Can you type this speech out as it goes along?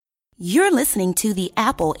You're listening to the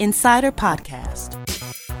Apple Insider Podcast.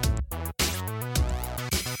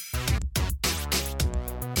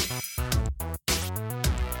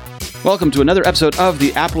 Welcome to another episode of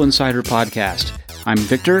the Apple Insider Podcast. I'm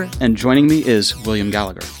Victor, and joining me is William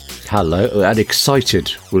Gallagher. Hello, and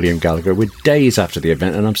excited William Gallagher. We're days after the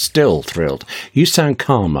event, and I'm still thrilled. You sound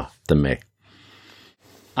calmer than me.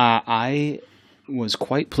 I was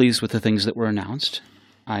quite pleased with the things that were announced.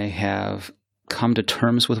 I have come to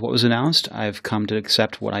terms with what was announced. I've come to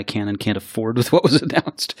accept what I can and can't afford with what was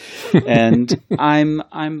announced. And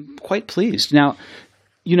I'm quite pleased. Now,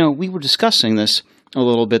 you know, we were discussing this a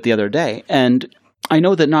little bit the other day, and I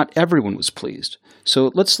know that not everyone was pleased. So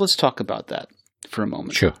let's talk about that for a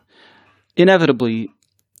moment. Sure. Inevitably,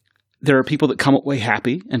 there are people that come away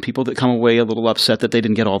happy and people that come away a little upset that they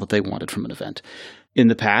didn't get all that they wanted from an event. In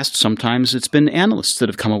the past, sometimes it's been analysts that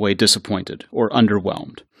have come away disappointed or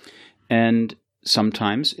underwhelmed. And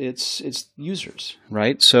sometimes it's users,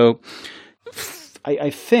 right? So I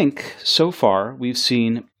think so far we've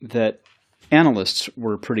seen that analysts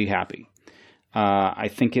were pretty happy. I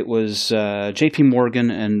think it was JP Morgan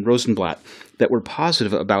and Rosenblatt that were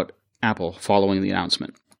positive about Apple following the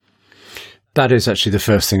announcement. That is actually the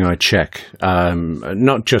first thing I check,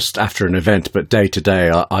 not just after an event, but day to day.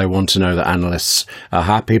 I want to know that analysts are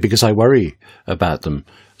happy because I worry about them.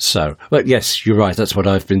 So, but yes, you're right. That's what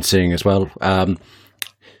I've been seeing as well.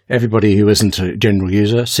 Everybody who isn't a general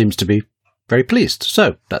user seems to be very pleased.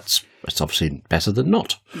 So that's obviously better than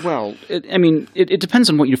not. Well, it depends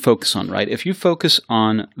on what you focus on, right? If you focus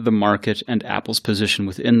on the market and Apple's position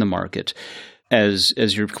within the market as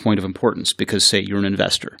your point of importance, because say you're an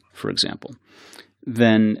investor, for example,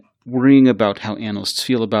 then worrying about how analysts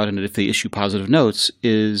feel about it and if they issue positive notes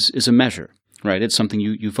is a measure. Right, it's something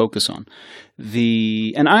you focus on.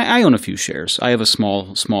 And I own a few shares. I have a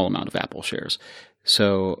small amount of Apple shares,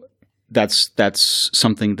 so that's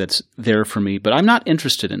something that's there for me. But I'm not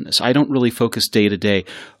interested in this. I don't really focus day to day.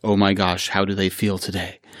 Oh my gosh, how do they feel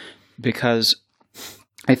today? Because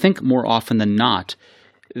I think more often than not,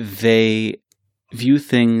 they view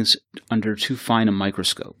things under too fine a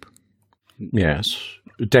microscope. Yes.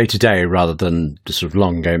 Day to day rather than the sort of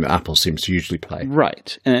long game that Apple seems to usually play.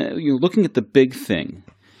 Right. Looking at the big thing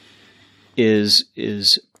is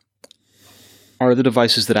are the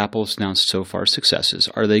devices that Apple has announced so far successes?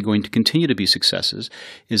 Are they going to continue to be successes?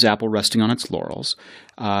 Is Apple resting on its laurels?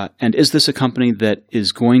 And is this a company that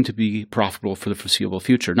is going to be profitable for the foreseeable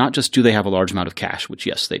future? Not just do they have a large amount of cash, which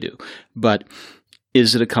yes, they do, but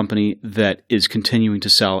is it a company that is continuing to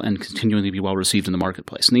sell and continuing to be well received in the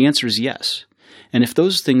marketplace? And the answer is yes. And if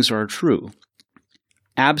those things are true,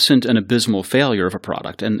 absent an abysmal failure of a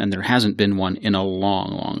product, and there hasn't been one in a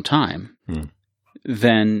long, long time,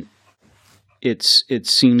 then it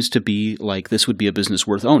seems to be like this would be a business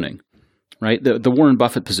worth owning, right? The Warren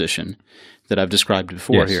Buffett position that I've described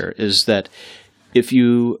before here is that if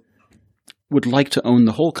you would like to own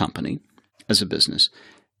the whole company as a business,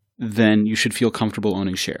 then you should feel comfortable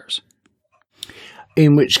owning shares.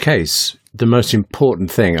 In which case, the most important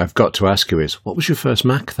thing I've got to ask you is, what was your first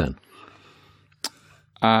Mac then?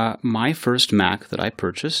 My first Mac that I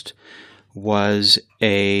purchased was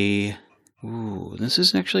this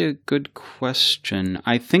is actually a good question.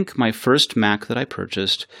 I think my first Mac that I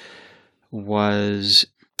purchased was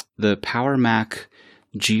the Power Mac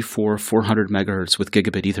G4 400 megahertz with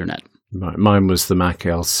gigabit Ethernet. Mine was the Mac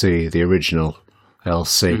LC, the original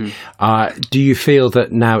LC. Do you feel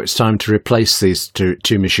that now it's time to replace these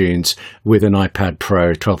two machines with an iPad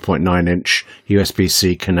Pro 12.9-inch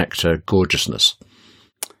USB-C connector gorgeousness?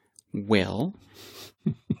 Well,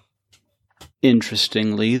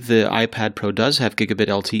 interestingly, the iPad Pro does have gigabit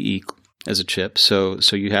LTE as a chip, so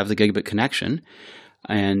you have the gigabit connection,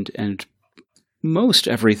 and most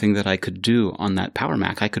everything that I could do on that Power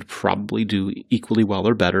Mac, I could probably do equally well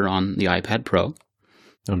or better on the iPad Pro.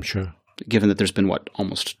 I'm sure. Given that there's been,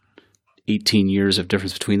 almost 18 years of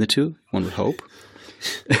difference between the two, one would hope.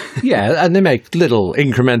 Yeah, and they make little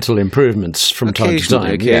incremental improvements from time to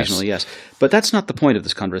time. Occasionally, yes. But that's not the point of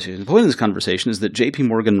this conversation. The point of this conversation is that JP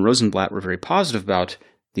Morgan and Rosenblatt were very positive about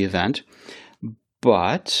the event,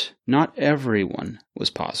 but not everyone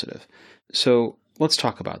was positive. So let's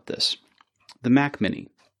talk about this. The Mac Mini,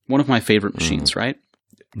 one of my favorite machines, right?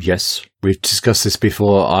 Yes, we've discussed this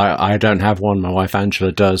before. I don't have one. My wife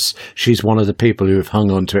Angela does. She's one of the people who have hung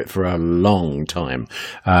on to it for a long time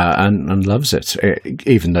and loves it,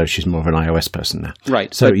 even though she's more of an iOS person now.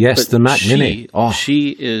 Right. So, but the Mac Mini.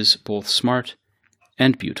 She is both smart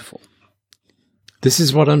and beautiful. This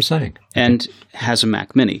is what I'm saying. And has a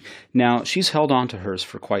Mac Mini. Now, she's held on to hers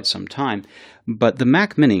for quite some time, but the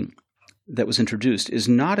Mac Mini, that was introduced is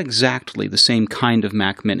not exactly the same kind of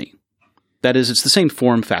Mac Mini. That is, it's the same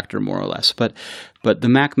form factor, more or less. But the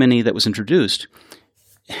Mac Mini that was introduced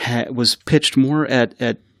was pitched more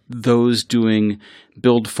at those doing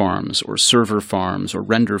build farms or server farms or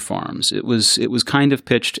render farms. It was kind of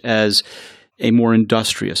pitched as a more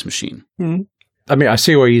industrious machine. Mm-hmm. I mean, I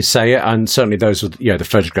see where you say it, and certainly those were, the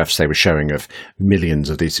photographs they were showing of millions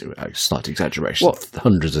of these, slight exaggeration,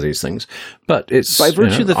 hundreds of these things. But it's by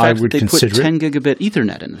virtue of the fact that they put 10 it. gigabit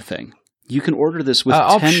Ethernet in the thing. You can order this with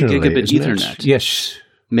 10 gigabit Ethernet. It? Yes.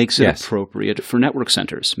 Makes it appropriate for network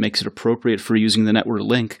centers. Makes it appropriate for using the network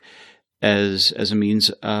link as a means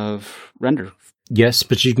of render. Yes,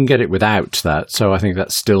 but you can get it without that, so I think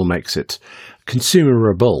that still makes it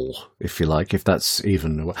consumerable, if you like, if that's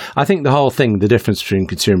even... I think the whole thing, the difference between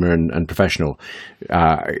consumer and professional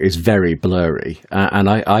is very blurry, and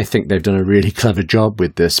I think they've done a really clever job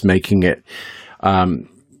with this, making it...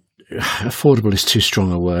 affordable is too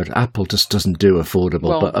strong a word. Apple just doesn't do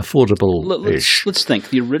affordable, but affordable-ish. Let's think.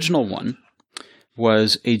 The original one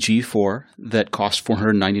was a G4 that cost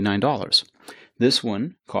 $499. This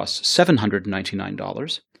one costs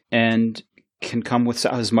 $799 and can come with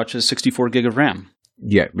as much as 64 gig of RAM.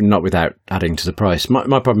 Yeah, not without adding to the price. My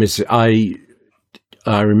problem is I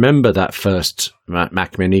remember that first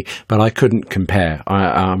Mac Mini, but I couldn't compare.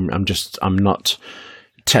 I'm not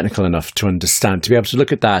technical enough to understand, to be able to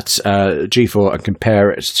look at that G4 and compare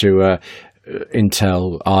it to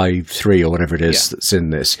Intel i3 or whatever it is that's in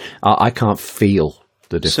this. I can't feel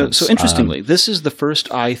the difference. So interestingly, this is the first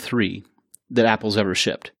i3 that Apple's ever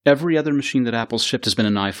shipped. Every other machine that Apple's shipped has been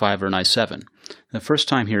an i5 or an i7. The first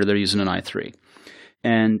time here, they're using an i3.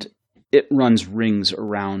 And it runs rings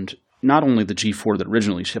around not only the G4 that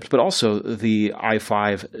originally shipped, but also the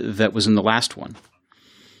i5 that was in the last one.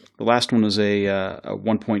 The last one was a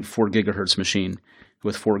 1.4 gigahertz machine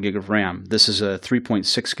with 4 gig of RAM. This is a 3.6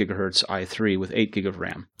 gigahertz i3 with 8 gig of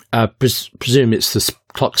RAM. Presume it's the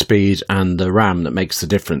clock speed and the RAM that makes the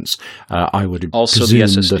difference. I would also the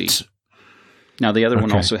SSD. That... Now, the other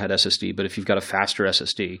one also had SSD, but if you've got a faster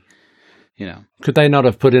SSD, Could they not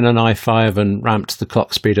have put in an i5 and ramped the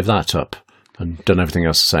clock speed of that up and done everything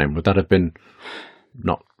else the same? Would that have been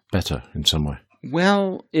not better in some way?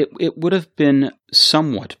 Well, it would have been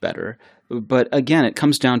somewhat better, but again, it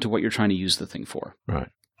comes down to what you're trying to use the thing for. Right.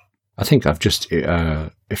 I think I've just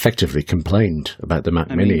effectively complained about the Mac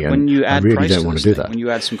Mini, and I really don't want to do that. When you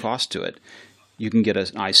add some cost to it, you can get an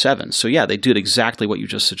i7. So yeah, they did exactly what you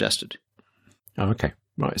just suggested. Oh, okay.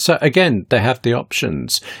 Right. So again, they have the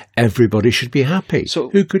options. Everybody should be happy. So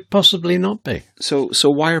who could possibly not be? So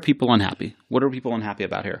why are people unhappy? What are people unhappy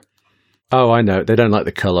about here? Oh, I know. They don't like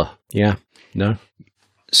the color. Yeah. No.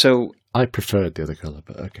 So I preferred the other color,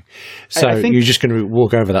 but okay. So you're just going to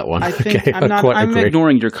walk over that one. I think okay, I'm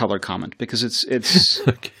ignoring your color comment because it's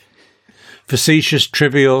okay. Facetious,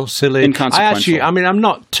 trivial, silly, inconsequential. I'm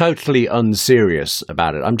not totally unserious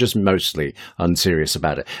about it. I'm just mostly unserious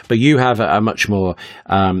about it. But you have a much more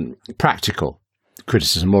practical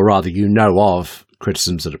criticism, or rather, of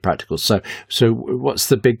criticisms that are practical. So what's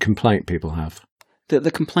the big complaint people have?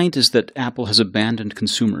 The complaint is that Apple has abandoned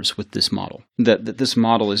consumers with this model, that this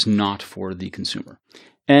model is not for the consumer.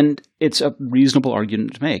 And it's a reasonable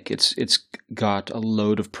argument to make. It's got a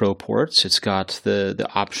load of Pro ports. It's got the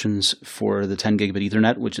options for the 10 gigabit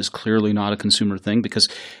Ethernet, which is clearly not a consumer thing because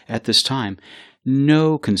at this time,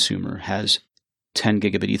 no consumer has 10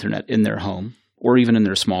 gigabit Ethernet in their home or even in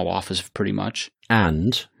their small office pretty much.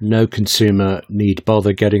 And no consumer need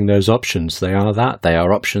bother getting those options. They are that. They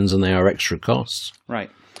are options and they are extra costs. Right.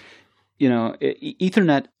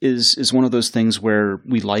 Ethernet is one of those things where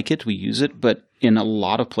we like it, we use it, but in a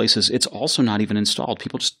lot of places, it's also not even installed.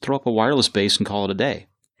 People just throw up a wireless base and call it a day.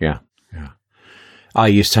 Yeah. I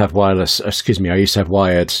used to have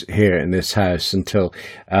wired here in this house until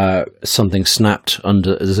something snapped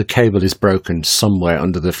there's a cable is broken somewhere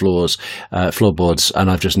under the floorboards,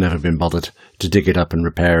 and I've just never been bothered to dig it up and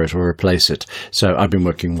repair it or replace it. So I've been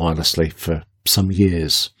working wirelessly for some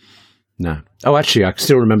years. No. Oh, actually, I can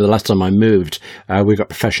still remember the last time I moved. We got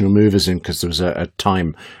professional movers in because there was a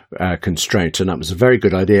time constraint, and that was a very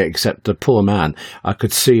good idea, except the poor man, I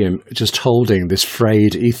could see him just holding this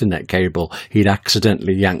frayed Ethernet cable he'd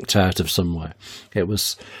accidentally yanked out of somewhere. It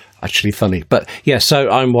was actually funny. But yeah, so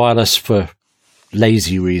I'm wireless for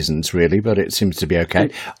lazy reasons, really, but it seems to be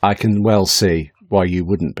okay. I can well see why you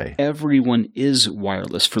wouldn't be. Everyone is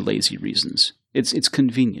wireless for lazy reasons. It's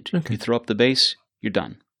convenient. Okay. You throw up the base, you're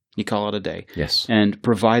done. You call it a day. Yes. And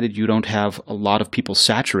provided you don't have a lot of people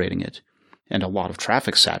saturating it and a lot of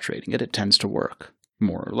traffic saturating it, it tends to work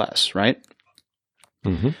more or less, right?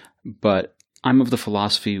 Mm-hmm. But I'm of the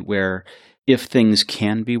philosophy where if things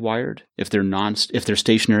can be wired, if they're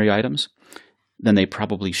stationary items, then they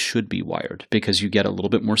probably should be wired because you get a little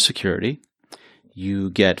bit more security, you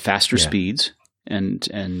get faster speeds, and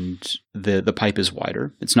the pipe is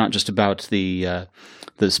wider. It's not just about the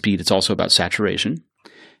speed; it's also about saturation,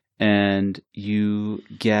 and you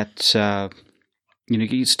get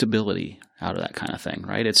stability out of that kind of thing,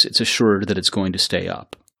 right? It's assured that it's going to stay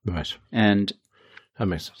up, right? And that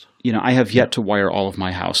makes sense. I have yet to wire all of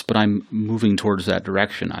my house, but I'm moving towards that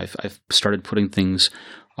direction. I've started putting things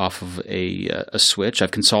off of a switch.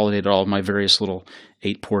 I've consolidated all of my various little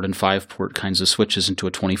 8-port and 5-port kinds of switches into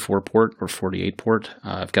a 24-port or 48-port.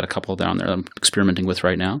 I've got a couple down there that I'm experimenting with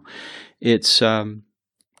right now. It's and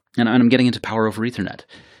I'm getting into power over Ethernet.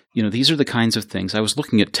 These are the kinds of things. I was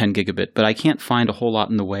looking at 10 gigabit, but I can't find a whole lot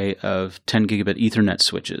in the way of 10 gigabit Ethernet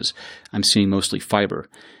switches. I'm seeing mostly fiber.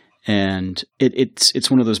 And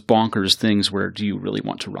it's one of those bonkers things where do you really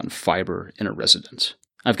want to run fiber in a residence?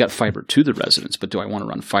 I've got fiber to the residence, but do I want to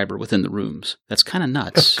run fiber within the rooms? That's kind of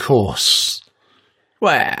nuts. Of course.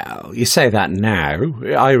 Well, you say that now.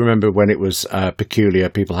 I remember when it was peculiar,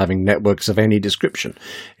 people having networks of any description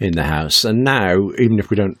in the house. And now, even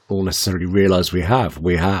if we don't all necessarily realize we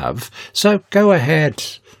have. So go ahead.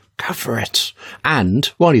 Go for it. And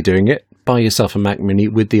while you're doing it, buy yourself a Mac Mini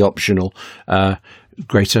with the optional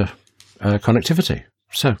greater connectivity.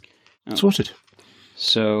 So, sorted.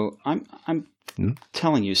 So I'm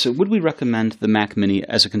telling you. So would we recommend the Mac Mini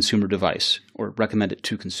as a consumer device or recommend it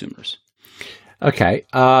to consumers? Okay.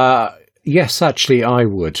 Yes, actually, I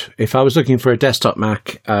would. If I was looking for a desktop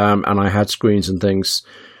Mac and I had screens and things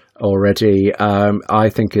already, I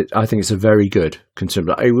think it's a very good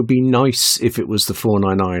consumer. It would be nice if it was the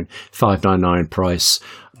 $499, $599 price,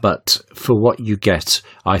 but for what you get,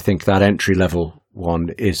 I think that entry level one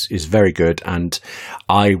is very good, and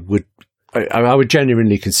I would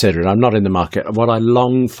genuinely consider it. I'm not in the market. What I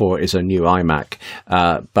long for is a new iMac,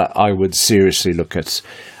 but I would seriously look at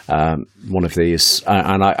one of these.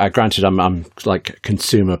 And I granted, I'm like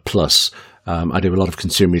consumer plus. I do a lot of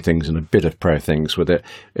consumer things and a bit of pro things with it.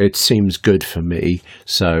 It seems good for me,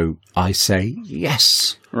 so I say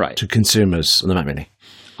yes to consumers on the Mac Mini.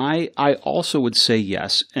 I also would say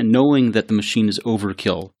yes, and knowing that the machine is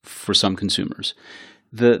overkill for some consumers.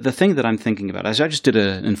 The thing that I'm thinking about, as I just did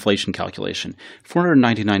an inflation calculation,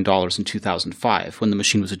 $499 in 2005, when the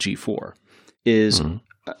machine was a G4, is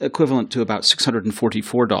equivalent to about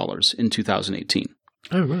 $644 in 2018.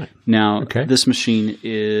 Oh, right. Now, this machine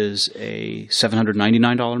is a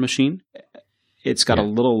 $799 machine. It's got a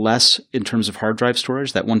little less in terms of hard drive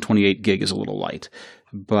storage. That 128 gig is a little light,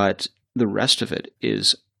 but the rest of it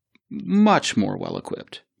is much more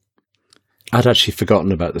well-equipped. I'd actually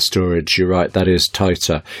forgotten about the storage. You're right, that is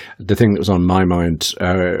tighter. The thing that was on my mind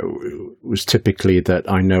was typically that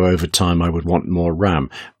I know over time I would want more RAM,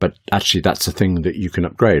 but actually that's a thing that you can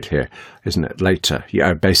upgrade here, isn't it, later?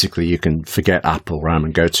 Basically you can forget Apple RAM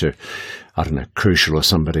and go to, I don't know, Crucial or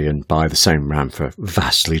somebody and buy the same RAM for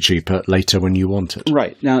vastly cheaper later when you want it.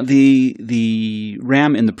 Right. Now, the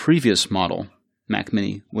RAM in the previous model, Mac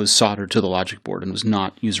Mini, was soldered to the logic board and was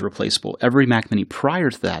not user replaceable. Every Mac Mini prior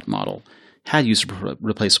to that model had user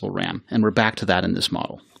replaceable RAM, and we're back to that in this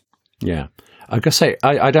model. Yeah. I gotta say,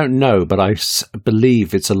 I don't know, but I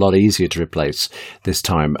believe it's a lot easier to replace this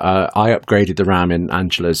time. I upgraded the RAM in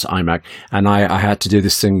Angela's iMac, and I had to do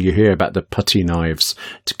this thing you hear about the putty knives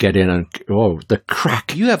to get in, and the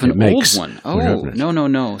crack. You have an old one. Oh,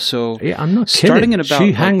 no. So yeah, I'm not starting kidding. in about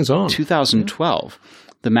she hangs on. 2012,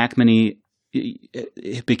 the Mac Mini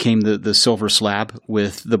it became the silver slab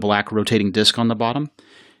with the black rotating disc on the bottom.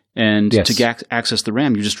 And to access the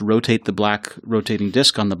RAM, you just rotate the black rotating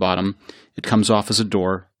disc on the bottom. It comes off as a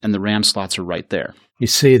door, and the RAM slots are right there. You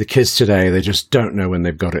see, the kids today, they just don't know when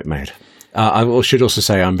they've got it made. I should also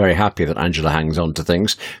say I'm very happy that Angela hangs on to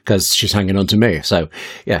things because she's hanging on to me. So,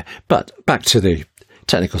 yeah. But back to the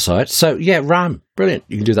technical side. So, yeah, RAM, brilliant.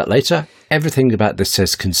 You can do that later. Everything about this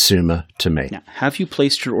says consumer to me. Now, have you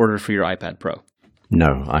placed your order for your iPad Pro?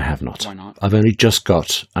 No, I have not. Why not? I've only just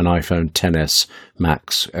got an iPhone XS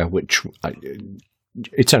Max, which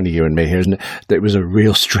it's only you and me here, isn't it? It was a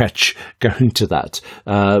real stretch going to that.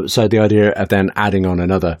 So the idea of then adding on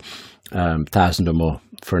another 1,000 or more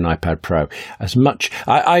for an iPad Pro, as much.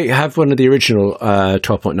 I have one of the original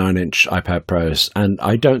 12.9-inch iPad Pros, and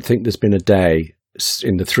I don't think there's been a day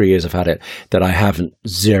in the 3 years I've had it that I haven't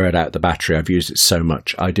zeroed out the battery. I've used it so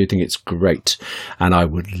much. I do think it's great, and I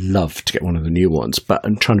would love to get one of the new ones, but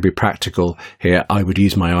I'm trying to be practical here. I would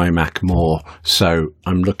use my iMac more, so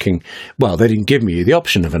I'm looking. Well, they didn't give me the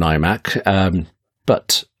option of an iMac,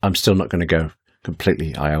 but I'm still not going to go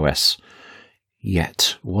completely iOS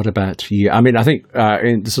yet. What about you? I mean, I think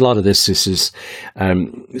there's a lot of this. This is,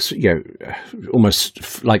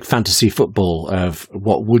 almost like fantasy football of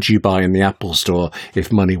what would you buy in the Apple Store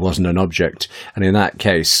if money wasn't an object. And in that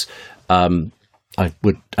case, I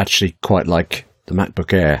would actually quite like the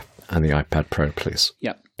MacBook Air and the iPad Pro, please.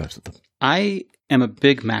 Yep. Both of them. I am a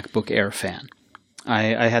big MacBook Air fan.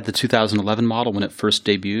 I had the 2011 model when it first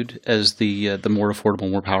debuted as the more affordable,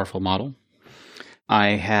 more powerful model.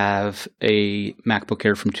 I have a MacBook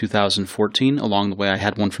Air from 2014. Along the way, I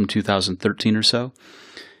had one from 2013 or so.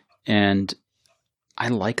 And I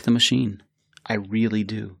like the machine. I really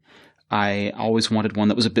do. I always wanted one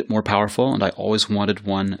that was a bit more powerful, and I always wanted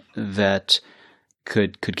one that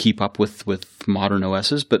could keep up with modern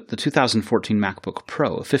OSs. But the 2014 MacBook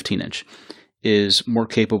Pro, a 15-inch, is more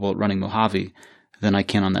capable at running Mojave than I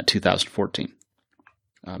can on that 2014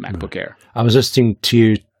 MacBook Air. I was listening to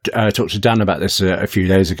you talk to Dan about this a few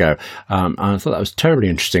days ago, and I thought that was terribly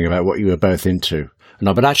interesting about what you were both into.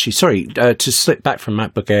 No, but actually, sorry, to slip back from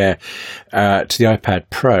MacBook Air to the iPad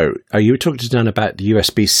Pro, you were talking to Dan about the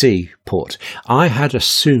USB-C port. I had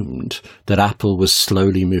assumed that Apple was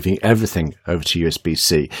slowly moving everything over to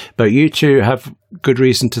USB-C, but you two have good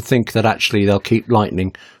reason to think that actually they'll keep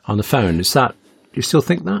Lightning on the phone. Is that, do you still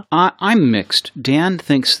think that? I'm mixed. Dan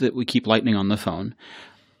thinks that we keep Lightning on the phone.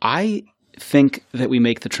 I think that we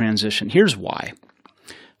make the transition. Here's why.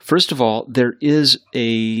 First of all, there is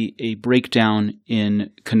a breakdown in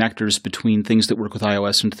connectors between things that work with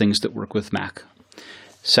iOS and things that work with Mac.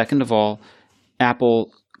 Second of all,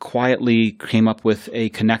 Apple quietly came up with a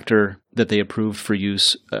connector that they approved for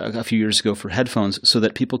use a few years ago for headphones so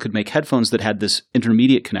that people could make headphones that had this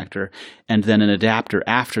intermediate connector and then an adapter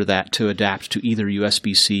after that to adapt to either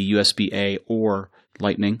USB-C, USB-A, or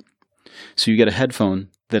Lightning. So you get a headphone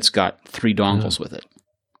that's got 3 dongles with it,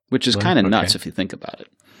 which is kind of nuts if you think about it.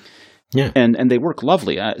 Yeah. And they work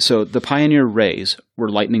lovely. So the Pioneer Rays were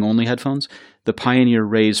Lightning-only headphones. The Pioneer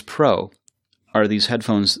Rays Pro are these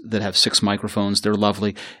headphones that have 6 microphones. They're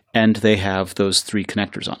lovely, and they have those 3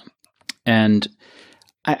 connectors on them. And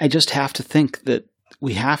I just have to think that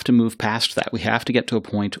we have to move past that. We have to get to a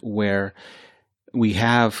point where we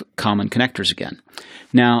have common connectors again.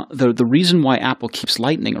 Now, the reason why Apple keeps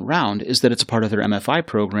Lightning around is that it's a part of their MFI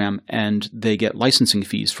program, and they get licensing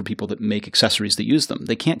fees for people that make accessories that use them.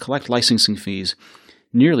 They can't collect licensing fees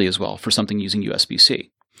nearly as well for something using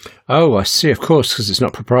USB-C. Oh, I see, of course, because it's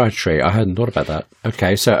not proprietary. I hadn't thought about that.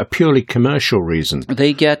 Okay, so a purely commercial reason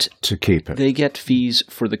they get to keep it. They get fees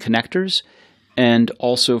for the connectors and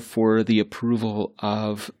also for the approval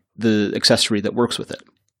of the accessory that works with it.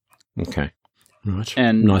 Okay. Right.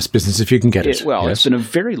 And nice business if you can get it. Well, yes. It's been a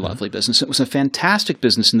very lovely business. It was a fantastic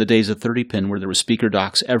business in the days of 30-pin where there were speaker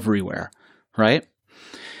docks everywhere, right?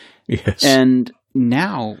 Yes. And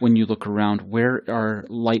now when you look around, where are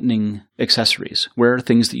Lightning accessories? Where are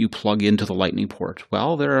things that you plug into the Lightning port?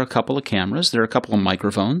 Well, there are a couple of cameras. There are a couple of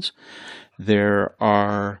microphones. There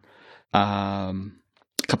are a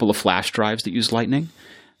couple of flash drives that use Lightning.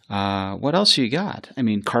 What else you got? I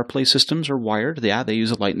mean, CarPlay systems are wired. Yeah, they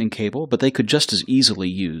use a Lightning cable, but they could just as easily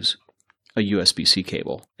use a USB-C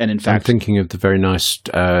cable. And in fact, I'm thinking of the very nice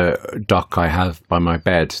dock I have by my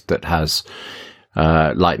bed that has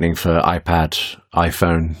Lightning for iPad,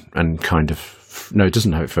 iPhone, and kind of no, it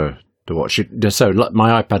doesn't have it for the watch. So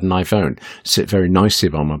my iPad and iPhone sit very nicely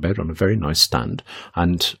by my bed on a very nice stand,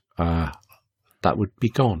 and that would be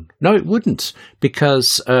gone. No, it wouldn't,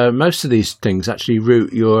 because most of these things actually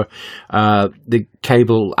route your the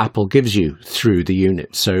cable Apple gives you through the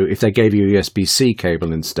unit. So if they gave you a USB-C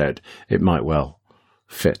cable instead, it might well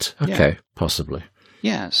fit. Okay, possibly.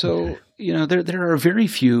 Yeah. So there are very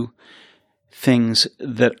few things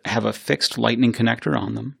that have a fixed Lightning connector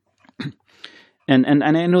on them. And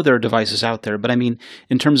I know there are devices out there, but I mean,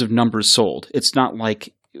 in terms of numbers sold, it's not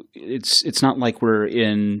like we're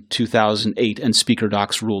in 2008 and speaker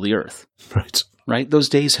docks rule the earth. Right? Those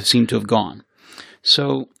days have seemed to have gone.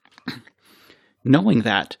 So knowing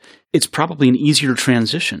that, it's probably an easier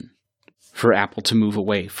transition for Apple to move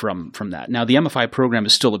away from that. Now, the MFI program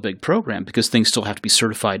is still a big program because things still have to be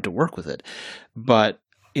certified to work with it. But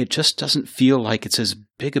it just doesn't feel like it's as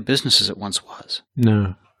big a business as it once was.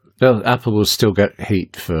 No. Well, Apple will still get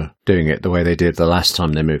heat for doing it the way they did the last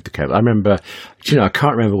time they moved the cable. I remember, I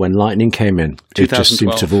can't remember when Lightning came in. It just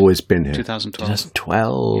seems to have always been here. 2012.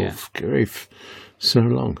 2012. Yeah. Grief. So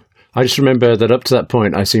long. I just remember that up to that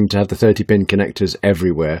point, I seemed to have the 30-pin connectors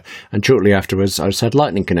everywhere. And shortly afterwards, I just had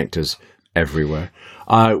Lightning connectors everywhere.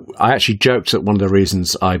 I actually joked that one of the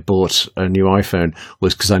reasons I bought a new iPhone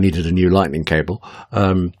was because I needed a new Lightning cable.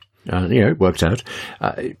 It worked out.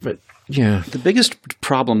 But Yeah. The biggest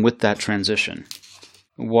problem with that transition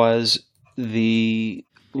was the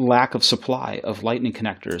lack of supply of Lightning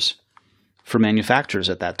connectors for manufacturers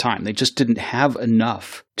at that time. They just didn't have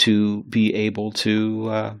enough to be able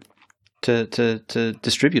to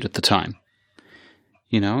distribute at the time.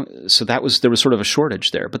 So there was sort of a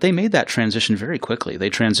shortage there. But they made that transition very quickly. They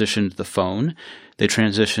transitioned the phone, they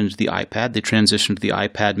transitioned the iPad, they transitioned the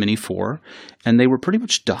iPad Mini 4, and they were pretty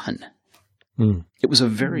much done. It was a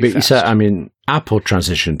very fast. So, Apple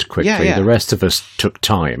transitioned quickly. Yeah. The rest of us took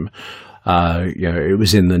time. It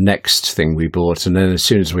was in the next thing we bought, and then as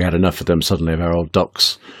soon as we had enough of them, suddenly our old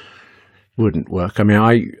docks wouldn't work. I'm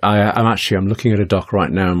looking at a dock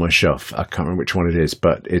right now on my shelf. I can't remember which one it is,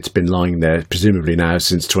 but it's been lying there, presumably now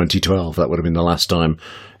since 2012. That would have been the last time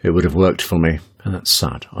it would have worked for me, and that's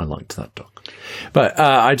sad. I liked that dock. But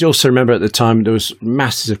I also remember at the time there was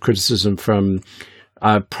massive criticism from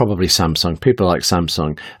probably Samsung, people like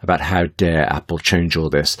Samsung, about how dare Apple change all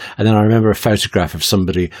this. And then I remember a photograph of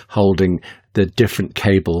somebody holding the different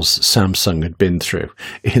cables Samsung had been through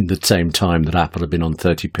in the same time that Apple had been on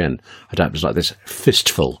 30-pin. It was like this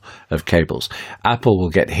fistful of cables. Apple will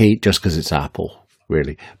get heat just because it's Apple,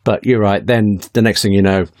 really. But you're right, then the next thing you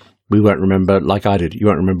know, we won't remember, like I did, you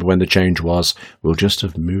won't remember when the change was. We'll just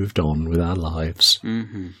have moved on with our lives.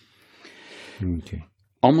 Mm-hmm. Okay.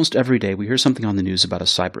 Almost every day we hear something on the news about a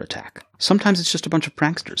cyber attack. Sometimes it's just a bunch of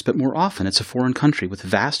pranksters, but more often it's a foreign country with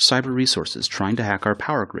vast cyber resources trying to hack our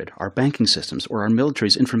power grid, our banking systems, or our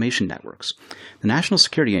military's information networks. The National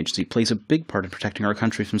Security Agency plays a big part in protecting our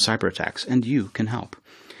country from cyber attacks, and you can help.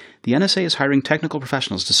 The NSA is hiring technical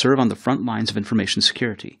professionals to serve on the front lines of information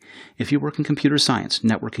security. If you work in computer science,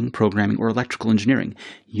 networking, programming, or electrical engineering,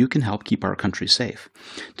 you can help keep our country safe.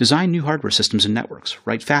 Design new hardware systems and networks,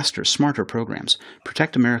 write faster, smarter programs,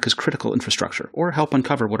 protect America's critical infrastructure, or help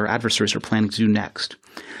uncover what our adversaries are planning to do next.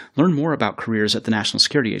 Learn more about careers at the National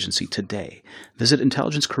Security Agency today. Visit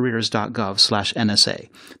intelligencecareers.gov/NSA.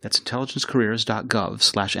 That's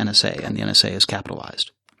intelligencecareers.gov/NSA, and the NSA is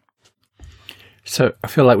capitalized. So I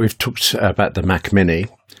feel like we've talked about the Mac Mini,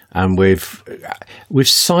 and we've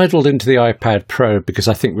sidled into the iPad Pro because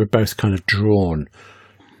I think we're both kind of drawn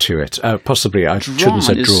to it. Possibly I shouldn't have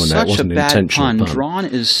said drawn there. It wasn't an intentional pun. Drawn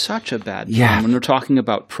is such a bad pun when we're talking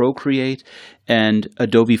about Procreate and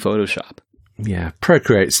Adobe Photoshop. Yeah,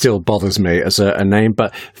 Procreate still bothers me as a name,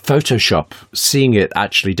 but Photoshop, seeing it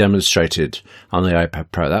actually demonstrated on the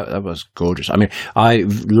iPad Pro, that was gorgeous. I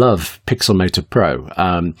love Pixelmator Pro.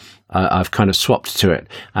 I've kind of swapped to it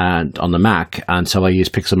and on the Mac, and so I use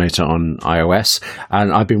Pixelmator on iOS,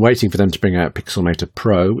 and I've been waiting for them to bring out Pixelmator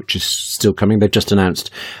Pro, which is still coming. They've just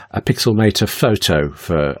announced a Pixelmator Photo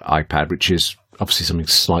for iPad, which is obviously something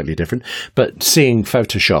slightly different, but seeing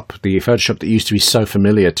Photoshop, the Photoshop that used to be so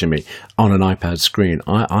familiar to me on an iPad screen,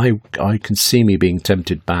 I can see me being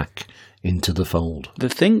tempted back into the fold. The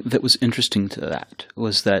thing that was interesting to that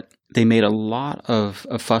was that they made a lot of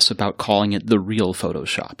a fuss about calling it the real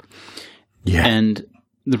Photoshop. Yeah. And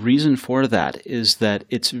the reason for that is that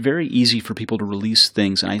it's very easy for people to release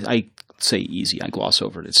things, and I say easy, I gloss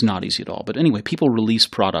over it. It's not easy at all. But anyway, people release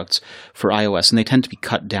products for iOS, and they tend to be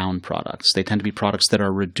cut down products. They tend to be products that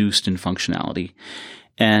are reduced in functionality.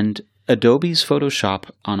 And Adobe's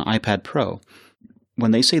Photoshop on iPad Pro,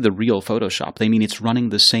 when they say the real Photoshop, they mean it's running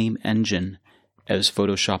the same engine as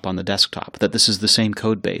Photoshop on the desktop, that this is the same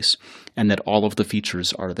code base, and that all of the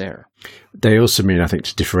features are there. They also mean, I think,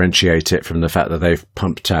 to differentiate it from the fact that they've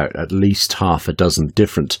pumped out at least half a dozen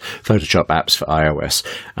different Photoshop apps for iOS.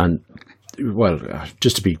 And well,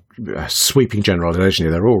 just to be a sweeping generalization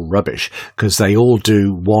here, they're all rubbish because they all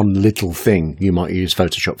do one little thing you might use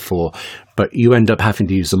Photoshop for, but you end up having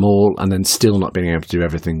to use them all and then still not being able to do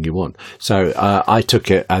everything you want. So I took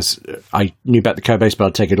it as, I knew about the code base, but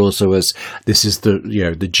I'd take it also as this is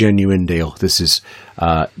the genuine deal. This is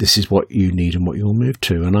what you need and what you'll move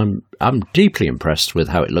to. And I'm deeply impressed with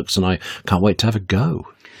how it looks, and I can't wait to have a go.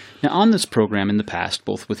 Now, on this program in the past,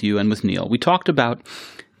 both with you and with Neil, we talked about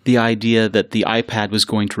the idea that the iPad was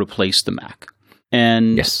going to replace the Mac.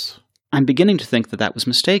 And yes, I'm beginning to think that that was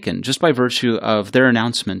mistaken, just by virtue of their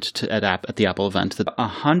announcement at the Apple event that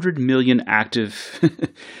 100 million active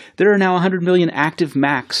there are now 100 million active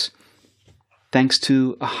Macs thanks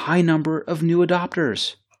to a high number of new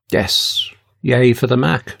adopters. Yes. Yay for the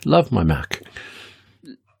Mac. Love my Mac.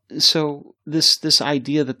 So this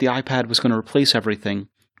idea that the iPad was going to replace everything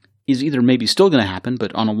is either maybe still going to happen,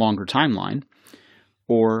 but on a longer timeline,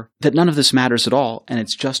 or that none of this matters at all, and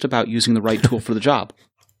it's just about using the right tool for the job.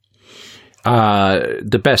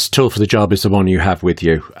 The best tool for the job is the one you have with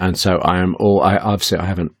you, and so I've said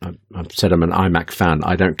I'm an iMac fan.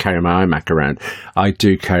 I don't carry my iMac around. I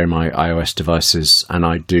do carry my iOS devices, and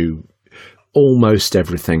I do almost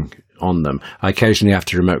everything on them. I occasionally have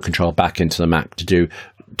to remote control back into the Mac to do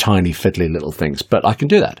tiny fiddly little things, but I can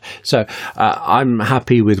do that. So I'm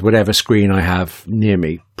happy with whatever screen I have near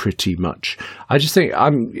me, pretty much. I just think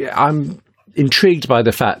I'm intrigued by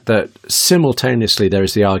the fact that simultaneously there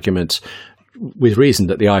is the argument, with reason,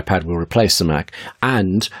 that the iPad will replace the Mac,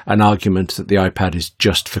 and an argument that the iPad is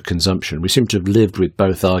just for consumption. We seem to have lived with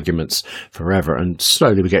both arguments forever, and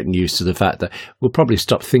slowly we're getting used to the fact that we'll probably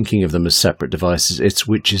stop thinking of them as separate devices. It's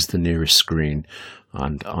which is the nearest screen,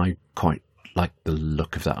 and I quite like the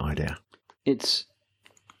look of that idea. It's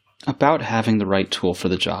about having the right tool for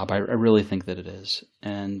the job. I really think that it is.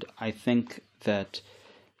 And I think that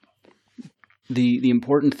the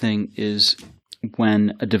important thing is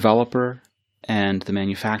when a developer and the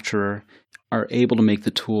manufacturer are able to make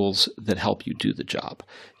the tools that help you do the job.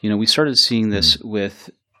 We started seeing this with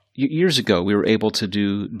years ago. We were able to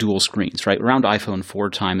do dual screens, right? Around iPhone 4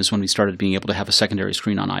 time is when we started being able to have a secondary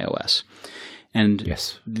screen on iOS. And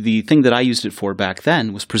yes, the thing that I used it for back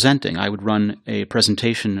then was presenting. I would run a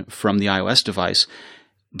presentation from the iOS device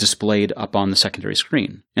displayed up on the secondary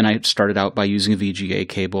screen. And I started out by using a VGA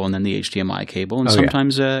cable and then the HDMI cable and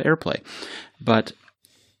sometimes AirPlay. But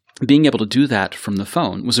being able to do that from the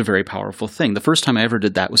phone was a very powerful thing. The first time I ever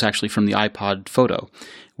did that was actually from the iPod Photo,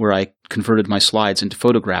 where I converted my slides into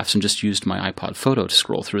photographs and just used my iPod Photo to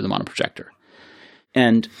scroll through them on a projector.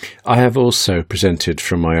 And I have also presented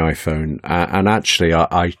from my iPhone, and actually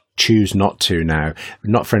I choose not to now,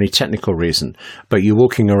 not for any technical reason, but you're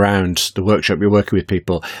walking around the workshop, you're working with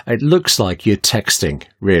people, it looks like you're texting,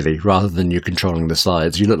 really, rather than you're controlling the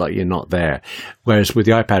slides. You look like you're not there. Whereas with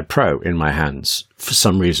the iPad Pro in my hands, for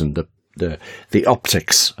some reason, the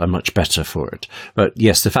optics are much better for it. But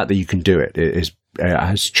yes, the fact that you can do it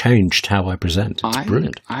has changed how I present. It's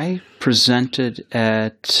brilliant. I presented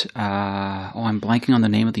at, I'm blanking on the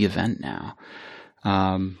name of the event now.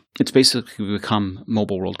 It's basically become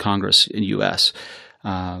Mobile World Congress in U.S.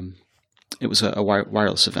 It was a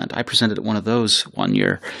wireless event. I presented at one of those one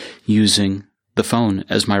year using the phone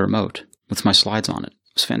as my remote with my slides on it.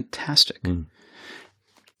 It was fantastic. Mm.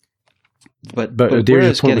 But the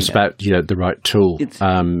original point was about the right tool,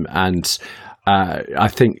 and I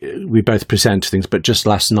think we both present things. But just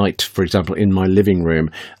last night, for example, in my living room,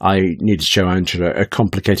 I needed to show Angela a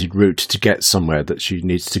complicated route to get somewhere that she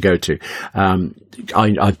needs to go to.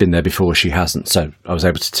 I've been there before; she hasn't, so I was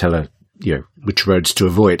able to tell her which roads to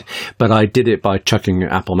avoid. But I did it by chucking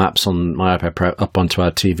Apple Maps on my iPad Pro up onto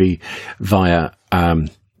our TV via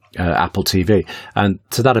Apple TV, and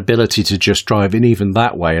so that ability to just drive in even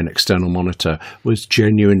that way an external monitor was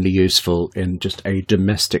genuinely useful in just a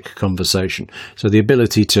domestic conversation. So the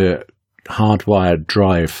ability to hardwire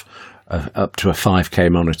drive up to a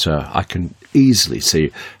 5K monitor, I can easily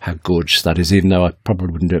see how gorgeous that is, even though I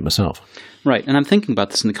probably wouldn't do it myself. Right, and I'm thinking about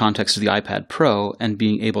this in the context of the iPad Pro and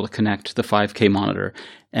being able to connect the 5K monitor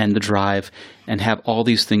and the drive and have all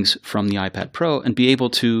these things from the iPad Pro and be able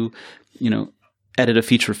to, edit a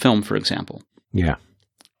feature film, for example. Yeah.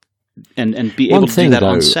 And be able to do that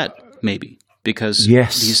on set, maybe, because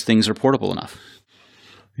these things are portable enough.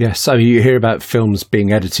 Yes, so you hear about films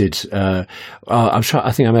being edited. I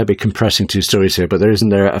think I may be compressing two stories here, but isn't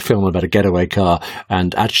there a film about a getaway car?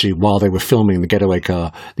 And actually, while they were filming the getaway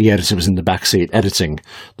car, the editor was in the backseat editing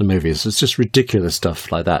the movies. It's just ridiculous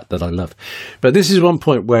stuff like that I love. But this is one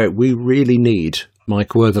point where we really need Mike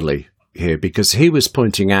Wortherly here, because he was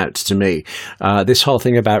pointing out to me this whole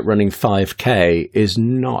thing about running 5K is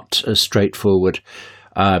not as straightforward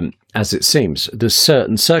as it seems. There's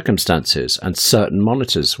certain circumstances and certain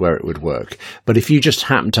monitors where it would work, but if you just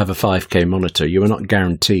happen to have a 5K monitor, you are not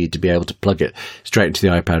guaranteed to be able to plug it straight into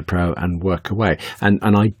the iPad Pro and work away. And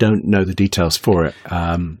I don't know the details for it,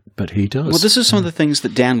 but he does. Well, this is some of the things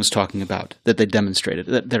that Dan was talking about that they demonstrated,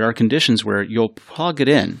 that there are conditions where you'll plug it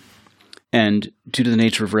in, and due to the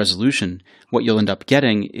nature of resolution, what you'll end up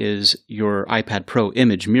getting is your iPad Pro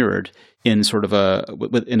image mirrored in sort of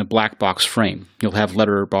in a black box frame. You'll have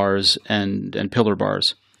letter bars and pillar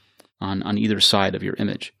bars on either side of your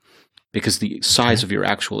image, because the size of your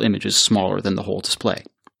actual image is smaller than the whole display.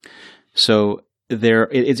 So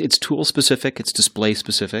it's tool specific, it's display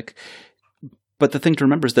specific. But the thing to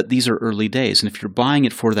remember is that these are early days, and if you're buying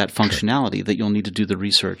it for that functionality, that you'll need to do the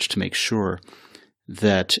research to make sure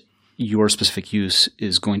that your specific use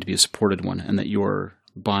is going to be a supported one and that you're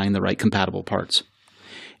buying the right compatible parts.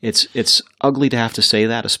 It's ugly to have to say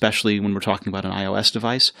that, especially when we're talking about an iOS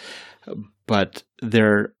device, but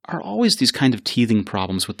there are always these kind of teething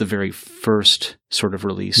problems with the very first sort of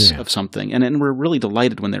release of something. And we're really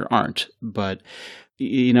delighted when there aren't. But,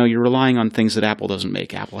 you're relying on things that Apple doesn't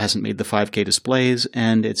make. Apple hasn't made the 5K displays,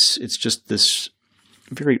 and it's just this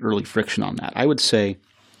very early friction on that. I would say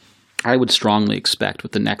I would strongly expect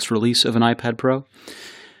with the next release of an iPad Pro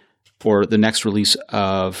or the next release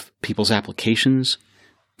of people's applications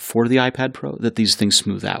for the iPad Pro that these things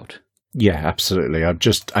smooth out. Yeah, absolutely.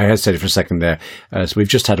 I hesitated for a second there. So we've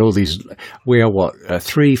just had all these, we are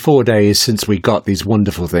 3-4 days since we got these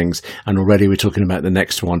wonderful things, and already we're talking about the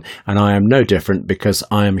next one. And I am no different because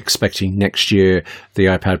I am expecting next year the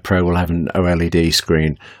iPad Pro will have an OLED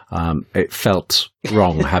screen. It felt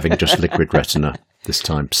wrong having just liquid retina this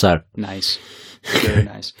time. So nice. Very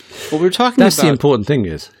nice. Well, we're talking That's the important thing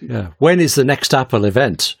is, when is the next Apple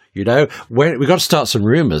event? We've got to start some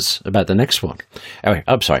rumors about the next one. Anyway,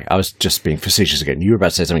 I'm sorry. I was just being facetious again. You were about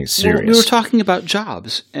to say something serious. Well, we were talking about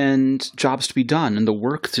jobs and jobs to be done and the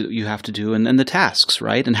work that you have to do and the tasks,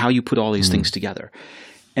 right? And how you put all these things together.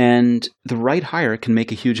 And the right hire can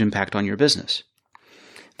make a huge impact on your business.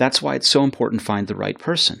 That's why it's so important to find the right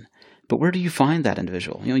person. But where do you find that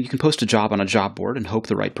individual? You can post a job on a job board and hope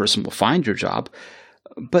the right person will find your job.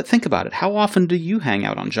 But think about it. How often do you hang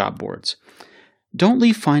out on job boards? Don't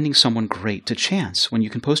leave finding someone great to chance when you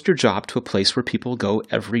can post your job to a place where people go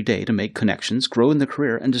every day to make connections, grow in their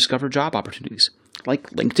career, and discover job opportunities, like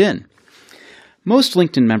LinkedIn. Most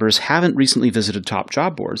LinkedIn members haven't recently visited top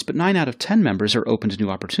job boards, but 9 out of 10 members are open to new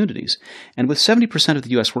opportunities. And with 70% of the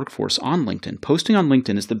U.S. workforce on LinkedIn, posting on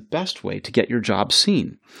LinkedIn is the best way to get your job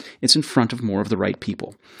seen. It's in front of more of the right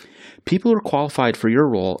people. People are qualified for your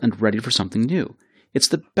role and ready for something new. It's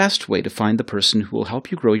the best way to find the person who will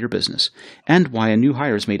help you grow your business, and why a new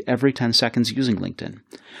hire is made every 10 seconds using LinkedIn.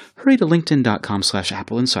 Hurry to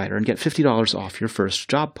linkedin.com/Apple Insider and get $50 off your first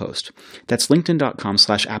job post. That's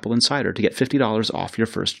linkedin.com/Apple Insider to get $50 off your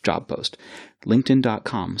first job post.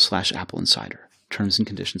 linkedin.com/Apple Insider. Terms and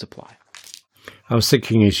conditions apply. I was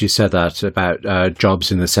thinking as you said that about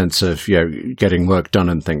jobs in the sense of getting work done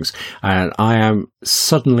and things, and I am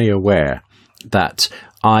suddenly aware that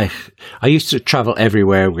I used to travel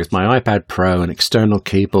everywhere with my iPad Pro and external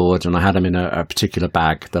keyboard, and I had them in a particular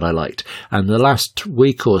bag that I liked. And the last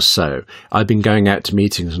week or so, I've been going out to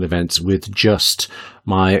meetings and events with just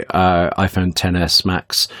my iPhone XS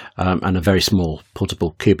Max and a very small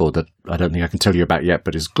portable keyboard that I don't think I can tell you about yet,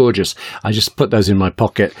 but is gorgeous. I just put those in my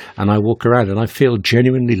pocket and I walk around and I feel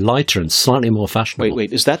genuinely lighter and slightly more fashionable.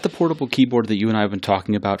 Wait, is that the portable keyboard that you and I have been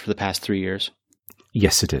talking about for the past 3 years?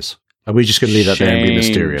 Yes, it is. Are we just going to leave that there and be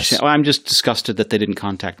mysterious? Well, I'm just disgusted that they didn't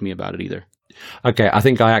contact me about it either. Okay, I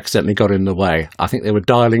think I accidentally got in the way. I think they were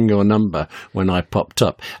dialing your number when I popped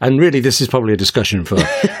up. And really, this is probably a discussion for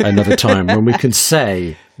another time when we can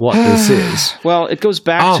say what this is. Well, it goes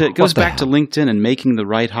back to LinkedIn and making the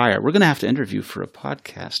right hire. We're going to have to interview for a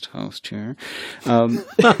podcast host here.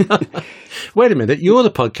 Wait a minute, you're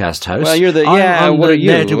the podcast host. Well, you're I'm what the are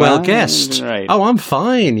you? ne'er-do-well guest. Right. Oh, I'm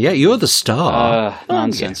fine. Yeah, you're the star.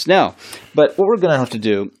 Nonsense. No, but what we're going to have to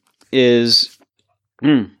do is...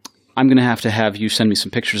 I'm going to have you send me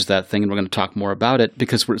some pictures of that thing, and we're going to talk more about it,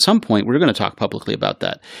 because at some point we're going to talk publicly about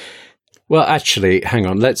that. Well, actually, hang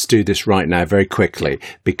on. Let's do this right now very quickly,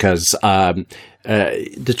 because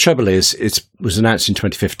the trouble is it was announced in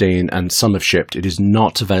 2015 and some have shipped. It is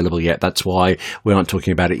not available yet. That's why we aren't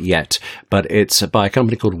talking about it yet. But it's by a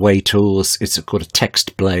company called Way Tools. It's called a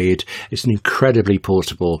Text Blade. It's an incredibly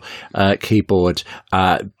portable keyboard,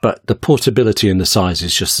 but the portability and the size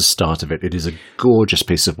is just the start of it. It is a gorgeous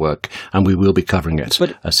piece of work, and we will be covering it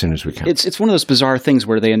as soon as we can. It's one of those bizarre things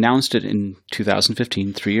where they announced it in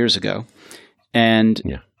 2015, 3 years ago, and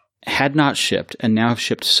had not shipped, and now have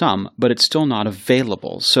shipped some, but it's still not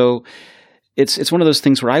available. So it's one of those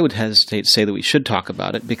things where I would hesitate to say that we should talk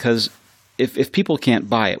about it, because if people can't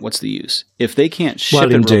buy it, what's the use? If they can't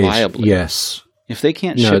ship it reliably, if they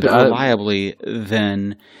can't ship it reliably,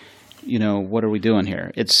 then what are we doing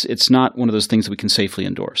here? It's not one of those things that we can safely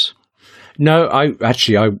endorse. No, I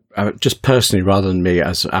just personally, rather than me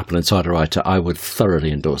as an Apple Insider writer, I would thoroughly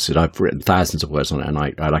endorse it. I've written thousands of words on it, and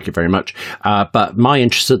I like it very much. But my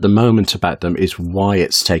interest at the moment about them is why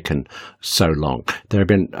it's taken so long. There have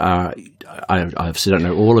been, I obviously don't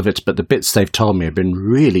know all of it, but the bits they've told me have been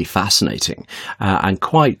really fascinating and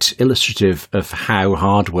quite illustrative of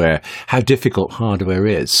how difficult hardware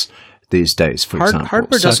is these days, for example.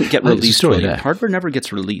 Hardware doesn't get released. Hardware never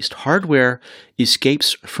gets released. Hardware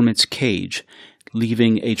escapes from its cage,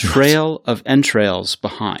 leaving a trail of entrails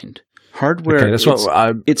behind. Hardware, that's what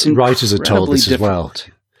writers are told this difficult.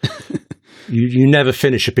 As well. You never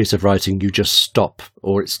finish a piece of writing, you just stop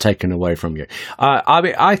or it's taken away from you.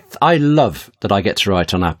 I love that I get to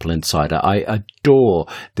write on Apple Insider. I adore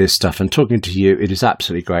this stuff, and talking to you, it is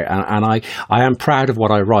absolutely great. And I am proud of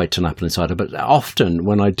what I write on Apple Insider, but often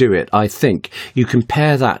when I do it, I think you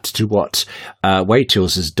compare that to what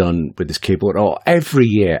Waittools has done with this keyboard, or every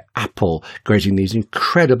year Apple creating these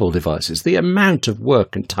incredible devices, the amount of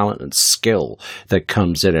work and talent and skill that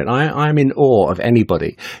comes in it. I'm in awe of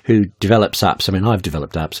anybody who develops apps. I mean, I've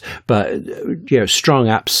developed apps, but strong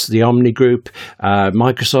apps, the Omni Group,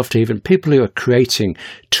 Microsoft, even people who are creating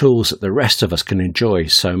tools that the rest of us can enjoy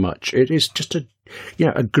so much. It is just a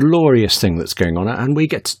glorious thing that's going on, and we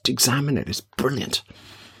get to examine it. It's brilliant.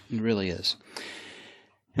 It really is.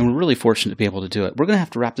 And we're really fortunate to be able to do it. We're going to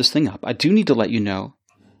have to wrap this thing up. I do need to let you know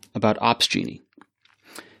about OpsGenie.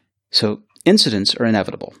 So incidents are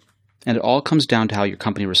inevitable, and it all comes down to how your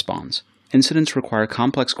company responds. Incidents require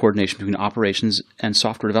complex coordination between operations and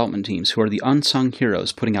software development teams, who are the unsung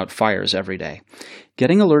heroes putting out fires every day.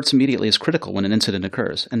 Getting alerts immediately is critical when an incident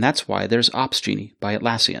occurs, and that's why there's OpsGenie by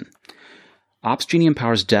Atlassian. OpsGenie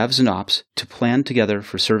empowers devs and ops to plan together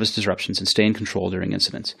for service disruptions and stay in control during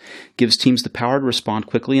incidents. Gives teams the power to respond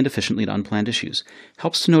quickly and efficiently to unplanned issues.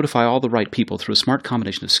 Helps to notify all the right people through a smart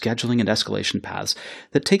combination of scheduling and escalation paths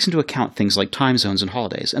that takes into account things like time zones and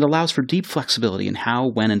holidays, and allows for deep flexibility in how,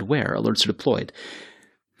 when, and where alerts are deployed.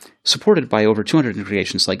 Supported by over 200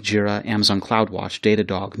 integrations like Jira, Amazon CloudWatch,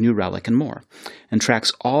 Datadog, New Relic, and more, and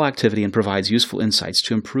tracks all activity and provides useful insights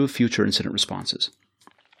to improve future incident responses.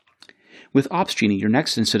 With OpsGenie, your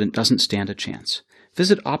next incident doesn't stand a chance.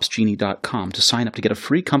 Visit opsgenie.com to sign up to get a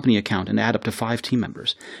free company account and add up to 5 team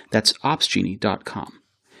members. That's opsgenie.com.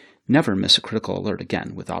 Never miss a critical alert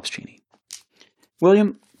again with OpsGenie.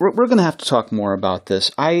 William, we're going to have to talk more about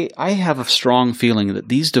this. I have a strong feeling that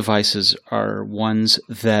these devices are ones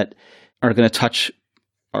that are going to touch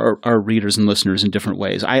our readers and listeners in different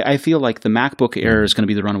ways. I feel like the MacBook Air is going to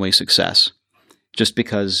be the runaway success, just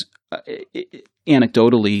because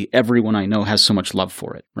anecdotally, everyone I know has so much love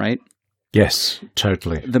for it, right? Yes,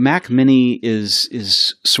 totally. The Mac Mini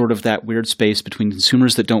is sort of that weird space between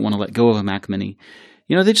consumers that don't want to let go of a Mac Mini.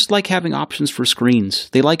 They just like having options for screens.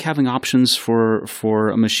 They like having options for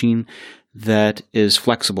a machine that is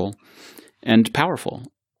flexible and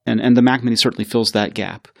powerful. And the Mac Mini certainly fills that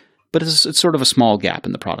gap. But it's sort of a small gap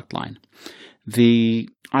in the product line. The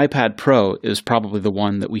iPad Pro is probably the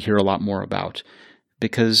one that we hear a lot more about,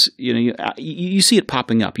 because you see it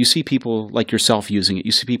popping up. You see people like yourself using it.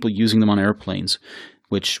 You see people using them on airplanes,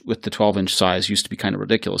 which with the 12-inch size used to be kind of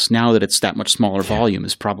ridiculous. Now that it's that much smaller volume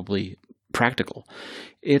is probably practical.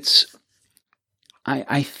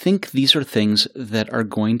 I think these are things that are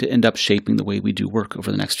going to end up shaping the way we do work over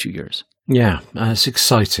the next few years. Yeah, it's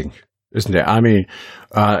exciting, isn't it? I mean,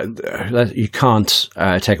 you can't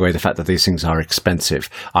take away the fact that these things are expensive.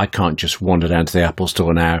 I can't just wander down to the Apple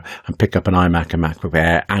Store now and pick up an iMac, a MacBook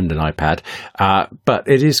Air, and an iPad. But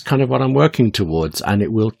it is kind of what I'm working towards, and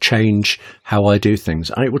it will change how I do things,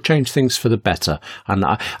 and it will change things for the better. And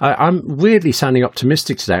I'm weirdly sounding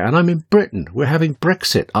optimistic today, and I'm in Britain. We're having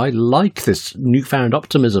Brexit. I like this newfound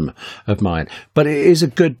optimism of mine, but it is a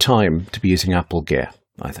good time to be using Apple gear,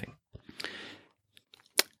 I think.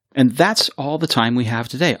 And that's all the time we have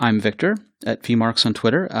today. I'm Victor at VMarks on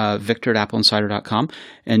Twitter, Victor at appleinsider.com.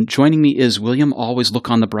 And joining me is William, always look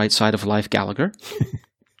on the bright side of life, Gallagher.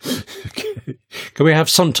 Can we have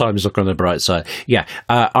sometimes look on the bright side? Yeah,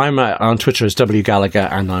 I'm on Twitter as W Gallagher,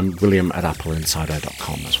 and I'm William at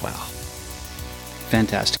appleinsider.com as well.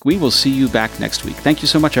 Fantastic. We will see you back next week. Thank you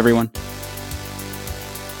so much, everyone.